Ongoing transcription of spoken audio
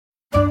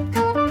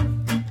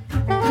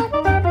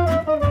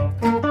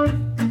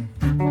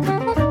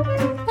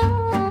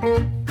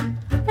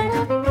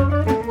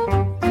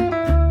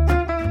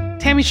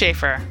Tammy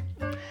Schaefer.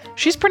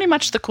 She's pretty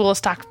much the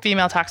coolest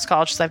female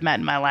toxicologist I've met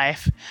in my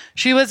life.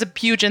 She was a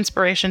huge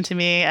inspiration to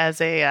me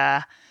as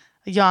a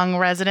young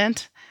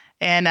resident.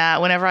 And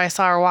whenever I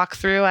saw her walk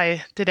through,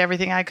 I did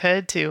everything I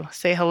could to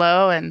say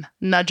hello and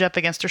nudge up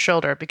against her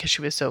shoulder because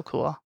she was so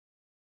cool.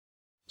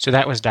 So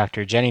that was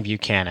Dr. Jenny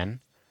Buchanan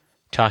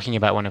talking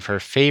about one of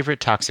her favorite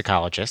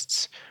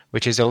toxicologists,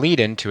 which is a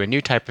lead-in to a new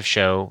type of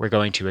show we're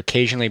going to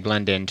occasionally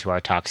blend into our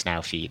Tox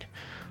Now feed.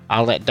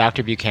 I'll let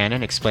Dr.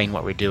 Buchanan explain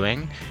what we're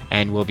doing,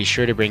 and we'll be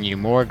sure to bring you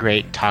more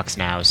great Tox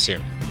Nows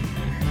soon.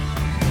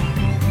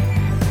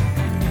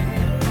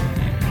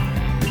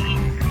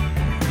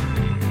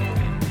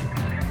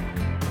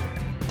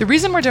 The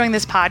reason we're doing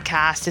this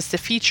podcast is to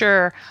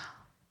feature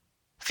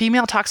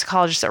female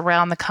toxicologists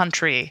around the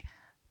country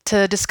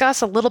to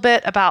discuss a little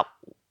bit about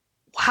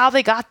how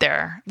they got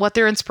there, what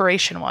their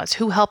inspiration was,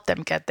 who helped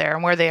them get there,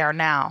 and where they are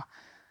now.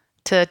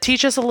 To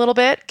teach us a little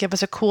bit, give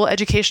us a cool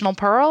educational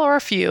pearl or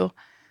a few,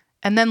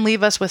 and then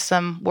leave us with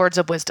some words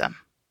of wisdom.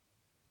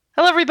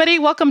 Hello, everybody.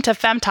 Welcome to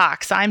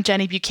FemTox. I'm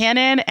Jenny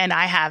Buchanan, and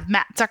I have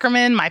Matt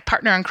Zuckerman, my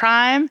partner in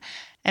crime,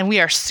 and we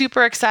are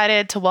super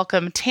excited to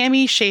welcome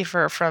Tammy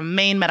Schaefer from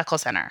Maine Medical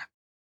Center.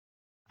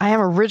 I am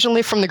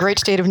originally from the great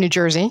state of New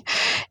Jersey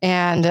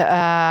and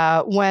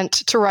went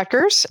to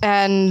Rutgers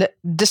and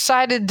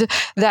decided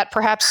that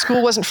perhaps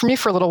school wasn't for me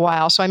for a little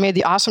while. So I made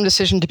the awesome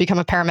decision to become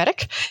a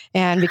paramedic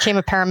and became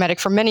a paramedic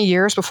for many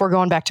years before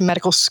going back to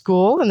medical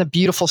school in the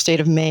beautiful state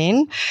of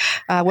Maine.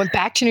 Went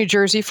back to New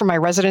Jersey for my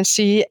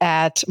residency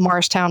at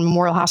Morristown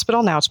Memorial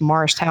Hospital. Now it's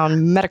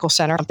Morristown Medical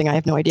Center, something I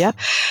have no idea.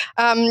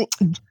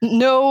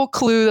 No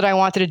clue that I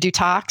wanted to do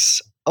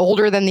tox.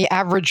 Older than the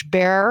average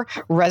bear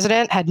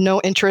resident, had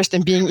no interest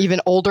in being even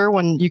older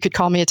when you could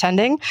call me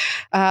attending.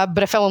 But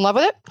I fell in love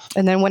with it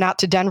and then went out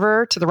to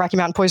Denver to the Rocky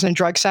Mountain Poison and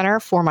Drug Center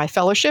for my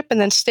fellowship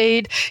and then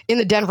stayed in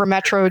the Denver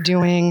metro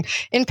doing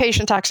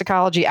inpatient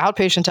toxicology,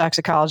 outpatient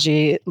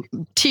toxicology,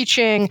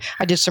 teaching.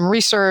 I did some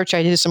research.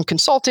 I did some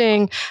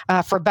consulting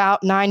for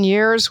about 9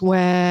 years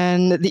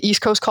when the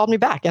East Coast called me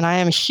back. And I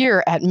am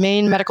here at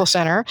Maine Medical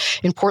Center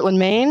in Portland,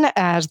 Maine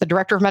as the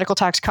director of medical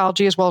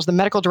toxicology as well as the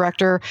medical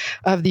director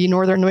of the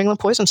Northern New England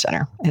Poison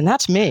Center. And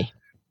that's me.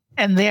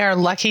 And they are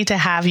lucky to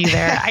have you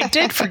there. I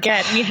did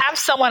forget. We have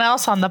someone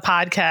else on the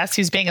podcast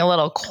who's being a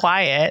little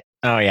quiet.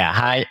 Oh, yeah.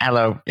 Hi.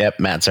 Hello.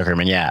 Yep. Matt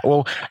Zuckerman. Yeah.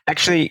 Well,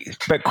 actually,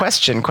 but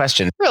question.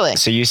 Really?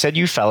 So you said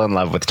you fell in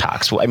love with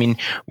tox. Well, I mean,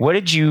 what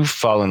did you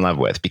fall in love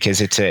with? Because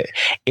it's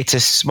a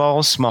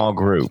small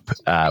group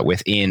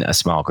within a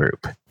small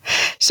group.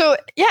 So,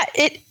 yeah,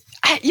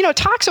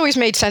 tox always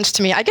made sense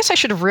to me. I guess I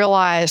should have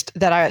realized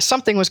that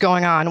something was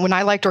going on when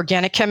I liked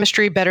organic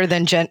chemistry better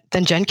than Gen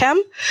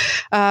Chem.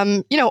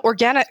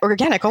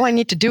 Organic, all I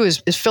need to do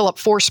is fill up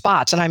 4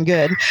 spots and I'm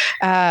good.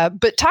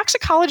 But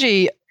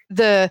toxicology,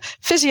 the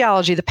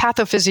physiology, the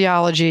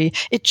pathophysiology,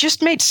 it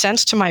just made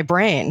sense to my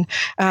brain.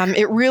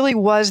 It really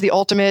was the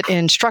ultimate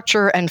in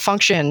structure and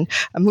function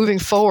moving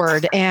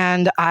forward.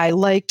 And I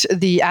liked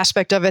the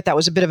aspect of it that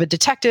was a bit of a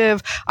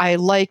detective. I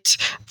liked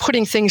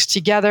putting things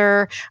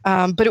together.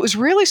 But it was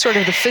really sort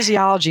of the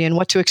physiology and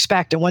what to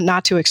expect and what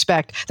not to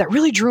expect that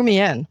really drew me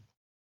in.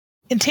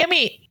 And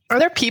Tammy, are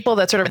there people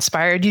that sort of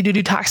inspired you to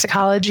do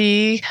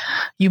toxicology?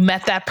 You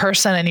met that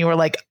person and you were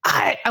like,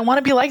 I want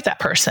to be like that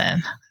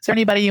person. Is there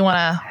anybody you want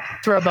to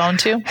throw a bone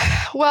to?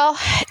 Well,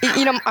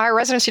 our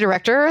residency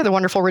director, the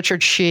wonderful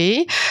Richard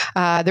Shee,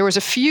 there was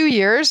a few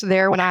years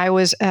there when I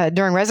was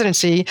during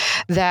residency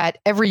that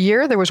every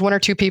year there was 1 or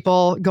 2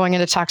 people going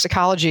into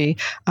toxicology.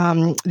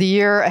 The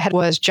year ahead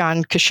was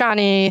John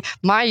Kashani.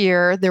 My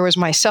year, there was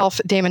myself,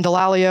 Damon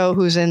Delalio,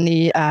 who's in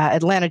the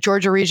Atlanta,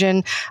 Georgia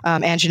region,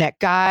 Anjanette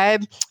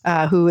Geib,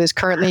 who is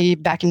currently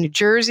back in New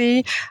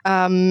Jersey.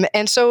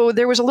 And so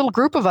there was a little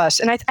group of us.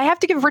 And I have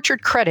to give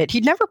Richard credit.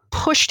 He never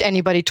pushed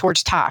anybody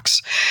towards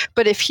tox.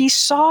 But if he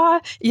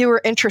saw you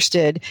were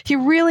interested, he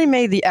really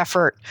made the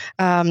effort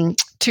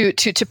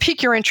to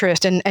pique your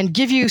interest and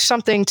give you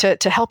something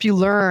to help you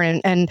learn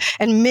and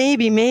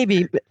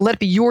maybe let it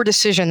be your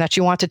decision that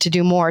you wanted to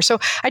do more. So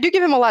I do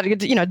give him a lot of,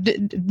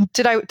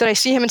 did I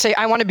see him and say,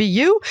 I want to be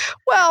you?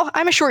 Well,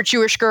 I'm a short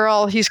Jewish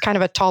girl. He's kind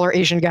of a taller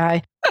Asian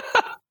guy.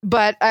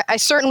 But I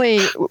certainly,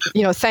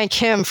 thank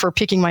him for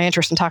piquing my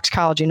interest in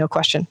toxicology, no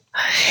question.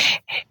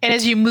 And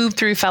as you move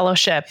through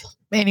fellowship,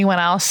 anyone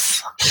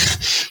else?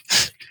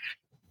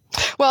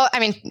 Well, I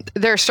mean,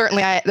 there's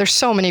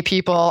so many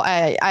people.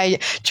 I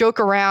joke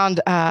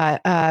around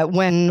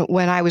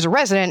when I was a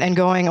resident and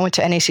I went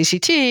to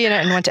NACCT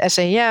and went to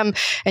SAEM,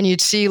 and you'd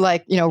see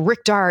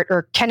Rick Dart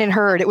or Ken and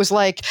Hurd. It was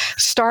like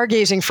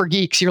stargazing for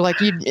geeks. You're like,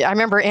 I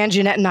remember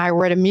Anjanette and I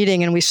were at a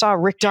meeting and we saw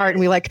Rick Dart and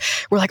we're like,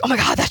 oh my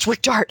God, that's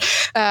Rick Dart.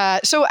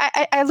 So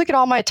I look at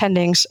all my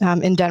attendings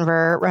in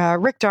Denver,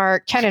 Rick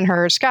Dart, Ken and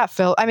Hurd, Scott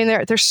Phillips. I mean,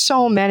 there's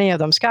so many of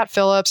them. Scott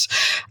Phillips,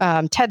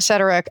 Ted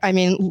Sederick. I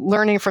mean,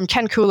 learning from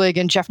Ken Kulig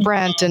and Jeff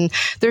Brent, and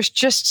there's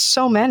just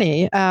so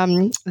many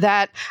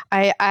that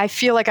I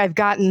feel like I've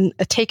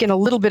taken a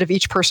little bit of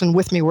each person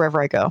with me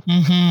wherever I go.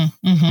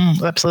 Mm-hmm,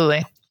 mm-hmm,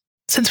 absolutely.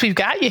 Since we've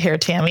got you here,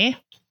 Tammy,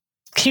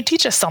 Can you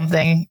teach us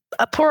something?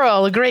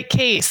 A great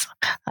case.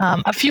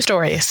 A few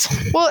stories.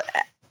 Well,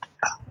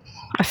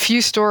 a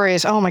few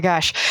stories. Oh my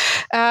gosh.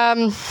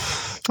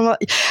 Well,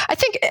 I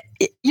think,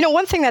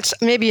 one thing that's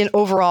maybe an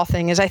overall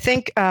thing is I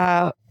think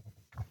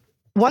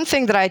one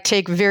thing that I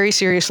take very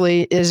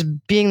seriously is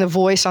being the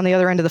voice on the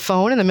other end of the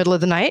phone in the middle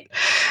of the night.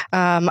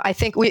 I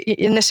think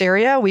in this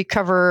area, we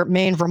cover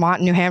Maine, Vermont,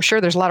 and New Hampshire.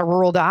 There's a lot of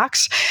rural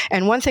docs.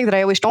 And one thing that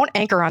I always don't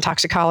anchor on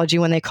toxicology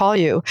when they call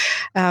you.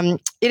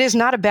 It is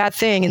not a bad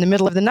thing in the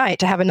middle of the night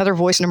to have another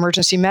voice in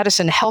emergency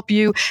medicine help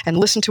you and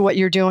listen to what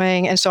you're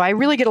doing. And so I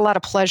really get a lot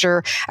of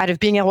pleasure out of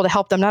being able to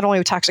help them not only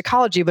with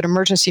toxicology, but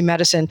emergency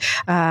medicine.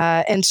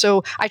 And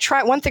so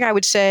one thing I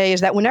would say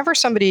is that whenever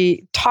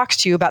somebody talks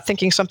to you about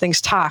thinking something's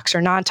tox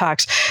or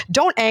non-tox,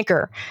 don't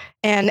anchor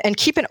and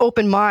keep an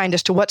open mind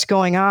as to what's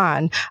going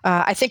on.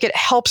 I think it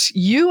helps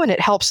you and it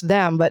helps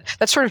them, but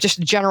that's sort of just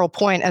a general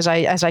point as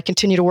I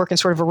continue to work in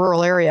sort of a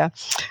rural area.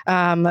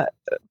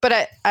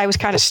 But I was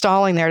kind of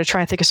stalling there to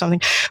try and think of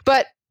something.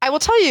 But I will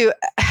tell you,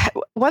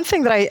 one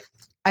thing that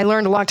I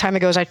learned a long time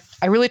ago is I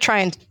really try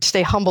and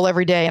stay humble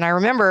every day. And I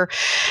remember,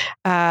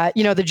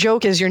 the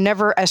joke is you're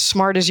never as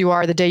smart as you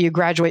are the day you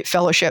graduate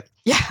fellowship.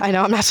 Yeah, I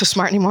know. I'm not so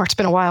smart anymore. It's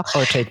been a while.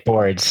 Or take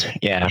boards.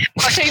 Yeah.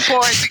 Or take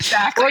boards,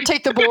 exactly. Or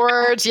take the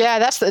boards. Yeah,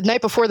 that's the night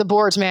before the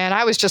boards, man.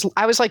 I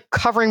was like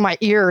covering my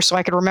ears so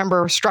I could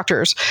remember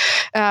structures.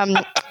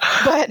 But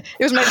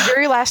it was my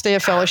very last day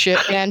of fellowship.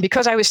 And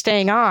because I was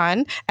staying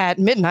on at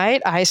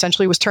midnight, I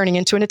essentially was turning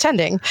into an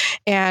attending.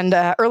 And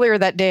earlier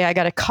that day, I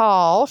got a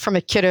call from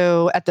a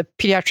kiddo at the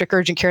pediatric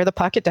urgent care of the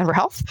Puck at Denver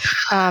Health,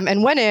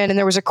 and went in, and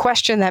there was a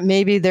question that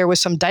maybe there was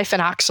some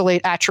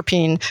diphenolate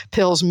atropine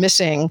pills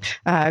missing.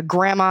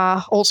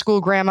 Old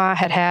school grandma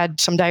had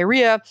some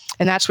diarrhea,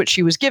 and that's what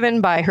she was given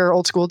by her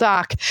old school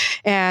doc.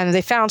 And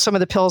they found some of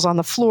the pills on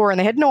the floor, and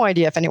they had no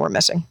idea if any were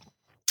missing.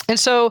 And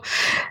so,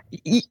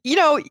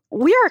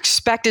 we are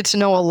expected to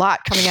know a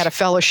lot coming out of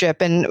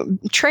fellowship and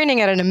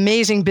training at an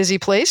amazing, busy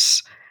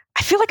place.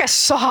 I feel like I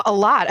saw a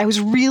lot. I was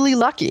really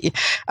lucky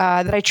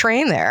that I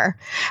trained there.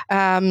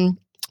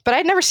 But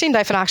I'd never seen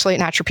diphenolate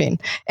and atropine.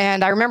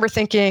 And I remember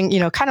thinking,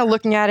 kind of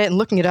looking at it and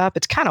looking it up,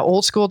 it's kind of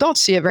old school, don't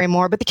see it very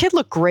more. But the kid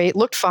looked great,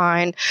 looked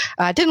fine,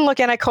 didn't look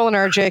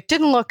anticholinergic,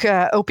 didn't look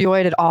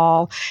opioid at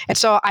all. And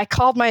so I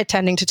called my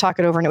attending to talk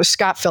it over, and it was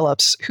Scott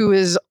Phillips, who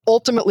is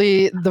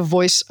ultimately the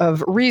voice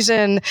of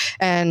reason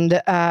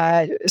and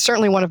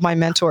certainly one of my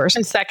mentors.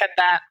 I second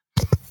that.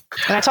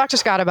 And I talked to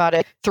Scott about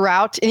it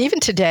throughout. And even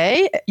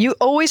today, you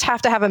always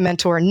have to have a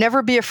mentor.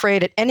 Never be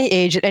afraid at any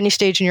age, at any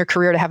stage in your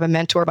career to have a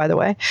mentor, by the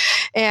way.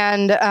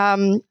 And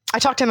I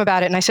talked to him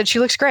about it, and I said, she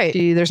looks great.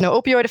 There's no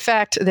opioid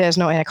effect. There's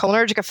no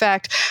anticholinergic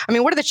effect. I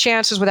mean, what are the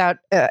chances without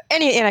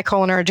any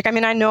anticholinergic? I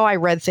mean, I know I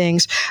read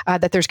things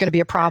that there's going to be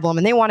a problem,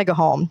 and they want to go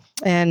home.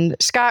 And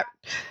Scott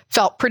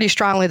felt pretty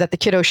strongly that the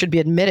kiddo should be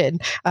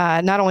admitted,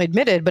 not only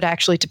admitted, but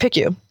actually to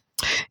PICU.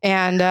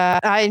 And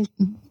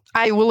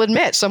I will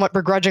admit, somewhat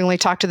begrudgingly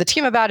talked to the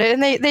team about it,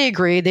 and they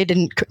agreed. They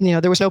didn't,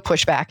 there was no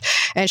pushback,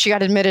 and she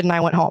got admitted, and I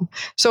went home.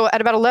 So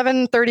at about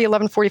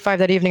 11:45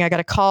 that evening, I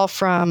got a call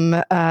from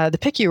the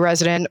PICU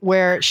resident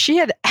where she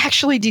had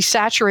actually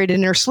desaturated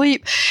in her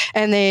sleep,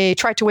 and they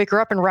tried to wake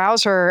her up and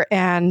rouse her,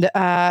 and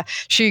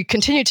she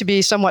continued to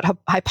be somewhat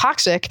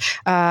hypoxic,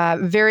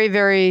 very,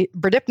 very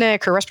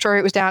bradypneic. Her respiratory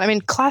rate was down. I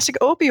mean, classic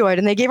opioid,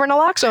 and they gave her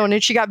naloxone,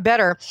 and she got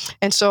better.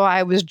 And so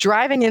I was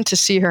driving in to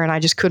see her, and I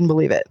just couldn't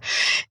believe it.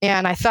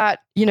 And I thought,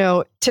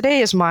 today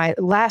is my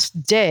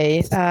last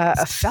day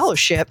of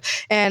fellowship,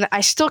 and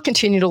I still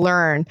continue to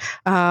learn.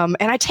 And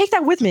I take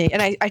that with me,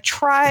 and I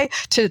try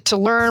to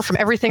learn from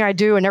everything I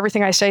do and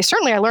everything I say.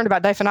 Certainly, I learned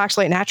about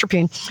diphenolate and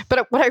atropine.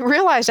 But what I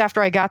realized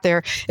after I got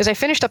there is I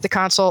finished up the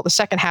consult, the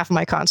second half of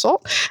my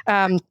consult,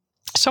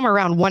 somewhere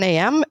around 1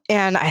 a.m.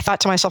 And I thought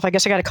to myself, I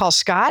guess I got to call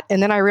Scott.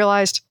 And then I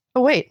realized,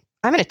 oh, wait,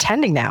 I'm an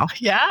attending now.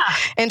 Yeah.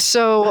 And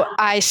so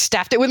I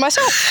staffed it with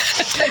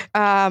myself.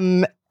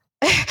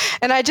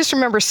 And I just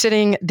remember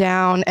sitting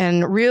down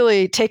and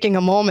really taking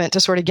a moment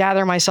to sort of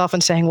gather myself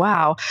and saying,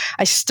 wow,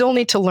 I still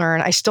need to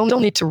learn. I still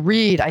need to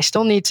read. I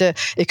still need to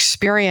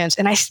experience.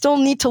 And I still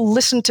need to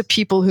listen to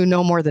people who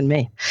know more than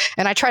me.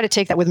 And I try to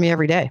take that with me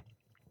every day.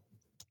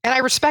 And I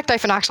respect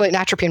diphenolate and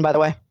atropine, by the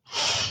way.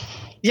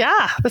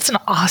 Yeah, that's an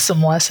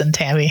awesome lesson,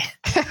 Tammy.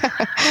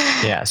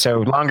 Yeah, so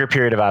longer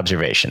period of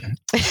observation.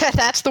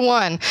 That's the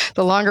one,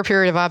 the longer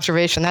period of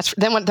observation. That's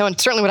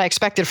certainly what I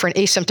expected for an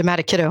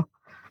asymptomatic kiddo.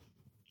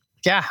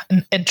 Yeah,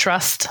 and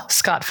trust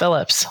Scott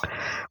Phillips.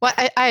 Well,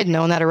 I had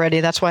known that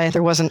already. That's why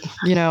there wasn't,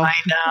 I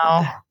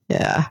know.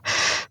 Yeah,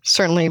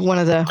 certainly one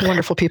of the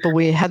wonderful people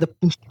we had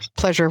the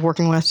pleasure of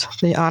working with,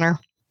 the honor.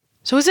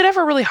 So is it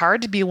ever really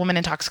hard to be a woman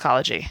in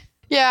toxicology?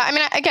 Yeah, I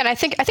mean, again, I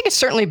think it's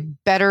certainly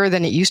better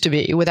than it used to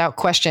be, without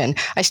question.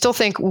 I still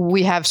think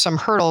we have some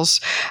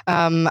hurdles.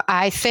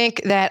 I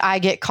think that I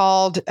get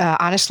called,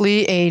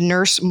 honestly, a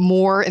nurse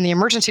more in the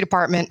emergency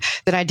department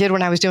than I did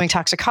when I was doing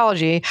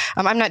toxicology.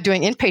 I'm not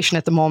doing inpatient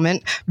at the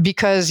moment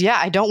because,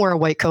 I don't wear a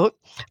white coat.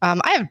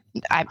 I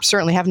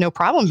certainly have no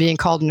problem being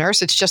called a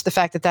nurse. It's just the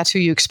fact that that's who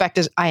you expect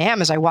as I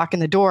am as I walk in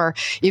the door,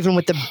 even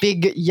with the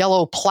big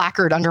yellow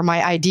placard under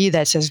my ID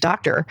that says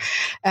doctor.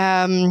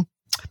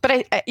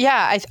 But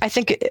I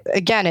think,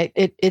 again,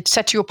 it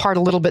sets you apart a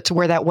little bit to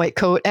wear that white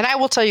coat. And I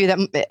will tell you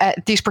that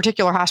at these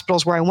particular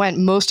hospitals where I went,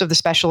 most of the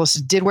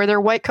specialists did wear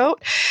their white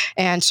coat.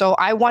 And so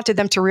I wanted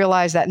them to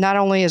realize that not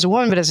only as a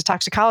woman, but as a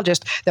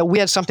toxicologist, that we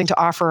had something to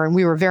offer and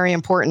we were very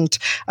important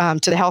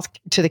to the health,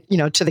 to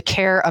the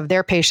care of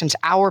their patients,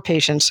 our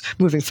patients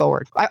moving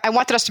forward. I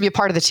wanted us to be a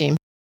part of the team.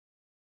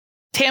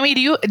 Tammy,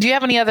 do you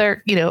have any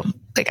other,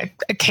 like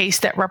a case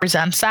that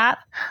represents that,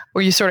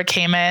 where you sort of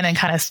came in and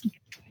kind of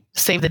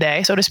save the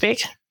day, so to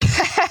speak?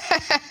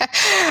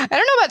 I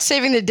don't know about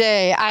saving the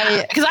day.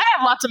 Because I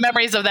have lots of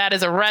memories of that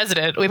as a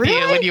resident with you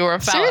when you were a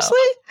fellow. Seriously?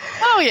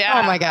 Oh, yeah.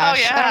 Oh, my gosh.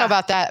 Oh, yeah. I don't know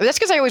about that. That's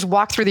because I always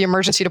walked through the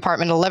emergency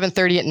department at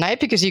 11:30 at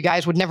night because you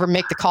guys would never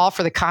make the call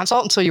for the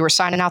consult until you were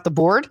signing out the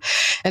board.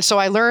 And so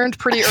I learned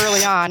pretty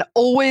early on,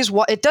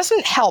 it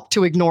doesn't help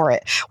to ignore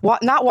it.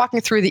 Not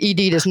walking through the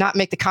ED does not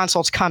make the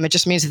consults come. It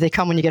just means that they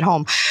come when you get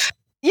home.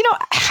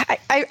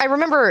 I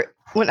remember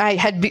when I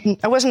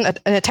wasn't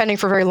attending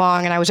for very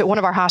long, and I was at one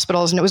of our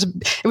hospitals, and it was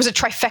a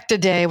trifecta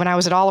day when I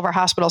was at all of our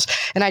hospitals,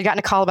 and I'd gotten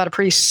a call about a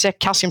pretty sick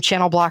calcium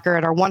channel blocker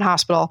at our one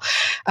hospital,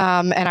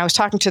 and I was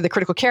talking to the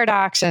critical care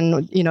docs,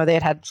 and they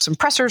had some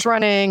pressors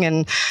running,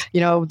 and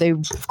they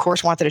of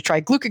course wanted to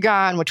try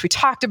glucagon, which we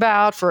talked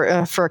about for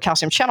a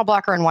calcium channel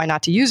blocker and why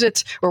not to use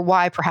it, or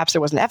why perhaps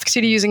there wasn't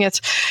efficacy to using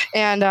it,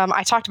 and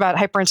I talked about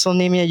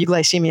hyperinsulinemia,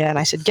 euglycemia, and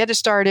I said get it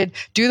started,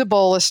 do the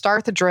bolus,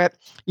 start the drip,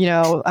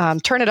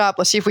 turn it up,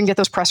 let's see if we can get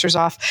those pressors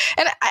off.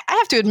 And I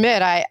have to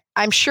admit,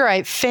 I'm sure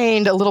I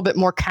feigned a little bit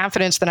more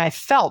confidence than I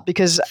felt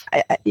because,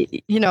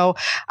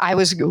 I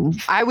was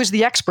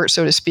the expert,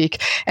 so to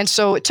speak. And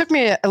so it took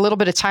me a little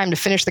bit of time to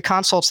finish the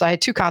consults. I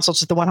had 2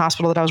 consults at the one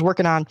hospital that I was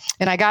working on.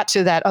 And I got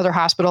to that other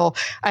hospital,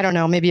 I don't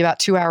know, maybe about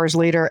 2 hours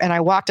later. And I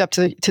walked up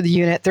to the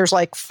unit. There's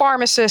like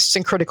pharmacists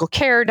and critical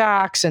care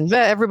docs and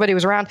everybody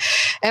was around.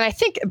 And I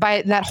think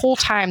by that whole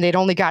time, they'd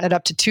only gotten it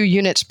up to 2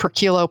 units per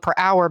kilo per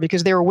hour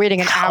because they were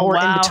waiting an hour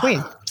in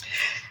between.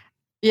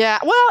 Yeah,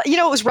 well,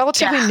 it was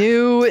relatively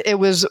new. It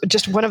was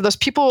just one of those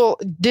people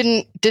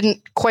didn't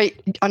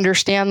quite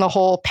understand the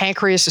whole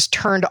pancreas is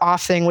turned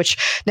off thing,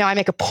 which now I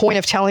make a point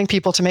of telling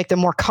people to make them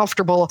more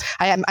comfortable.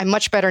 I'm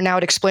much better now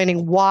at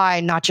explaining why,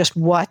 not just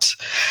what.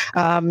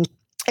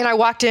 And I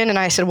walked in and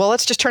I said, well,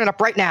 let's just turn it up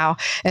right now.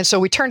 And so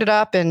we turned it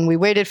up and we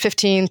waited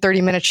 15,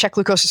 30 minutes, check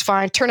glucose is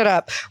fine, turn it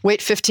up,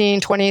 wait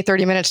 15, 20,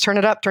 30 minutes, turn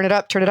it up, turn it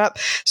up, turn it up.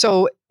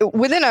 So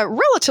within a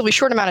relatively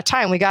short amount of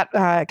time, we got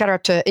her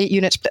up to 8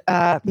 units.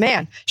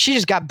 Man, she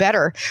just got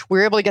better. We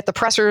were able to get the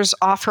pressors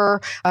off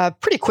her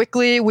pretty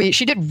quickly.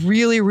 She did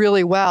really,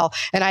 really well.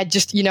 And I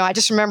just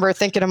remember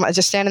thinking, I'm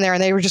just standing there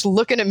and they were just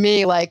looking at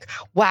me like,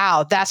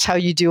 wow, that's how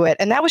you do it.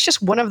 And that was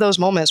just one of those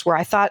moments where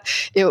I thought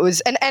it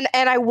was, and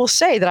I will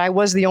say that I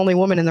was the only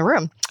woman in the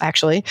room,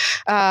 actually.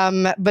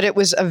 But it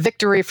was a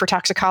victory for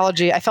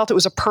toxicology. I felt it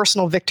was a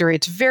personal victory.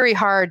 It's very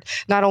hard,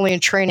 not only in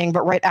training,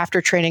 but right after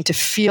training to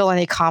feel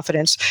any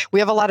confidence.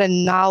 We have a lot of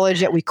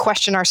knowledge, yet we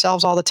question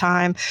ourselves all the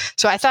time.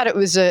 So I thought it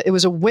was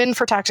a win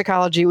for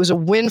toxicology. It was a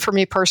win for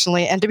me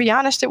personally. And to be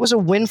honest, it was a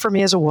win for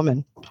me as a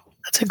woman.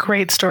 That's a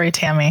great story,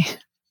 Tammy.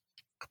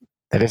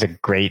 That is a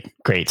great,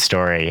 great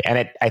story.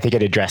 And I think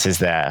it addresses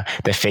the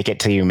fake it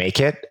till you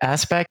make it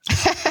aspect.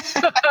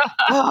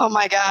 Oh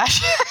my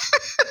gosh.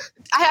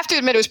 I have to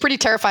admit, it was pretty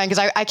terrifying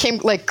because I came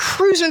like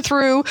cruising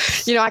through,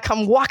 I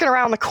come walking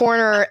around the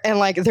corner and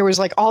like there was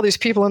like all these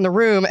people in the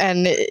room.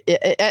 And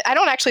I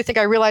don't actually think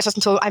I realized this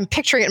until I'm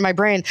picturing it in my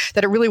brain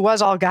that it really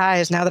was all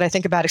guys now that I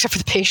think about it, except for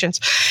the patients.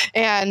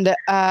 And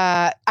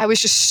I was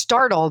just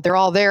startled. They're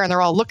all there and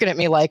they're all looking at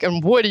me like,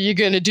 and what are you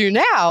going to do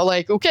now?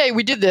 Like, okay,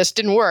 we did this,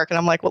 didn't work. And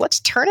I'm like, well,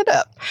 let's turn it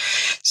up.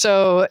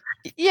 So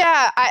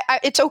yeah,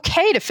 it's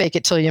okay to fake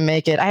it till you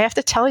make it. I have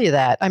to tell you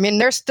that. I mean,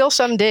 there's still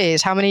some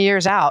days, how many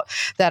years out,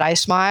 that I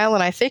smile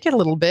and I fake it a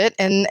little bit,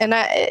 and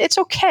it's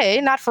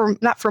okay. Not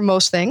for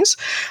most things.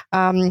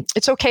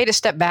 It's okay to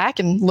step back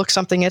and look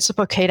something. It's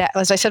okay to,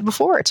 as I said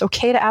before, it's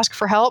okay to ask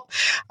for help,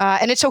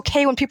 and it's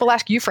okay when people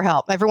ask you for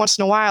help. Every once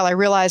in a while, I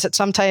realize that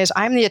sometimes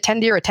I'm the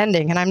attendee or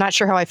attending, and I'm not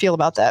sure how I feel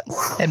about that.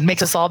 It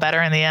makes us all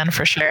better in the end,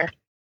 for sure.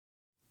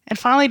 And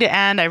finally, to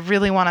end, I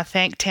really want to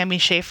thank Tammy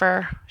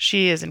Schaefer.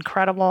 She is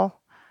incredible.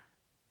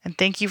 And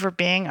thank you for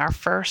being our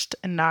first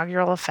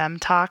inaugural Femme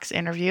Talks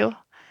interview.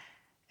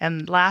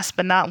 And last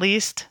but not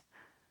least,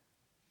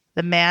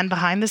 the man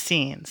behind the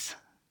scenes,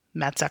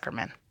 Matt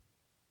Zuckerman.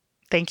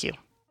 Thank you.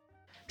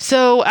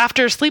 So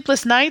after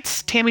sleepless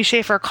nights, Tammy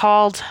Schaefer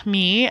called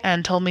me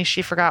and told me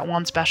she forgot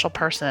one special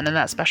person, and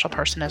that special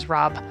person is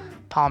Rob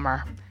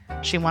Palmer.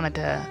 She wanted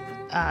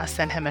to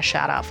send him a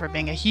shout out for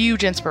being a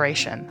huge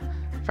inspiration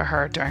for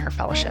her during her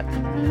fellowship.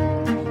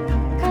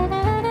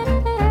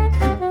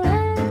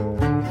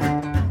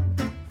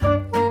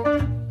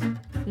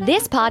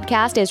 This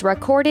podcast is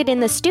recorded in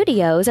the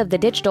studios of the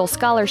Digital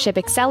Scholarship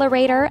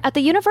Accelerator at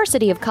the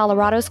University of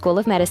Colorado School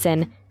of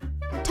Medicine.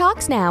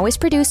 Talks Now is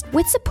produced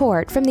with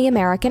support from the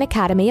American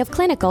Academy of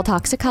Clinical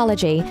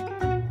Toxicology.